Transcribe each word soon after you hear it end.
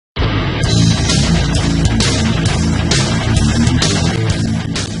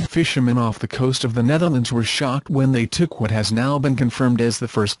fishermen off the coast of the Netherlands were shocked when they took what has now been confirmed as the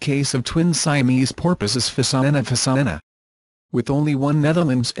first case of twin Siamese porpoises Phocoena. With only one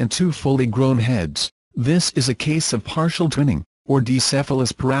Netherlands and two fully grown heads, this is a case of partial twinning, or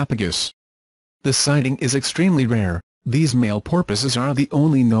dicephalus parapagus. The sighting is extremely rare. These male porpoises are the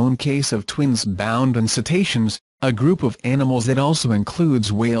only known case of twins found in cetaceans, a group of animals that also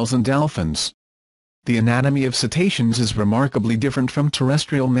includes whales and dolphins. The anatomy of cetaceans is remarkably different from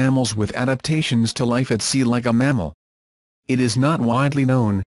terrestrial mammals with adaptations to life at sea like a mammal. It is not widely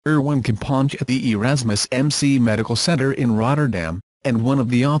known. Erwin Kompanje at the Erasmus MC Medical Center in Rotterdam, and one of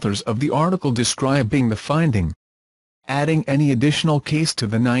the authors of the article describing the finding. Adding any additional case to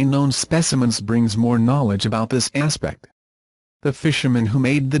the 9 known specimens brings more knowledge about this aspect. The fishermen who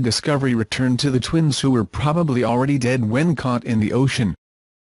made the discovery returned to the twins who were probably already dead when caught in the ocean.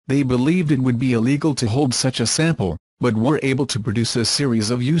 They believed it would be illegal to hold such a sample, but were able to produce a series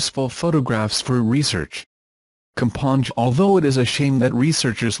of useful photographs for research. Kompanje: although it is a shame that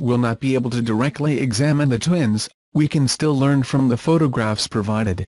researchers will not be able to directly examine the twins, we can still learn from the photographs provided.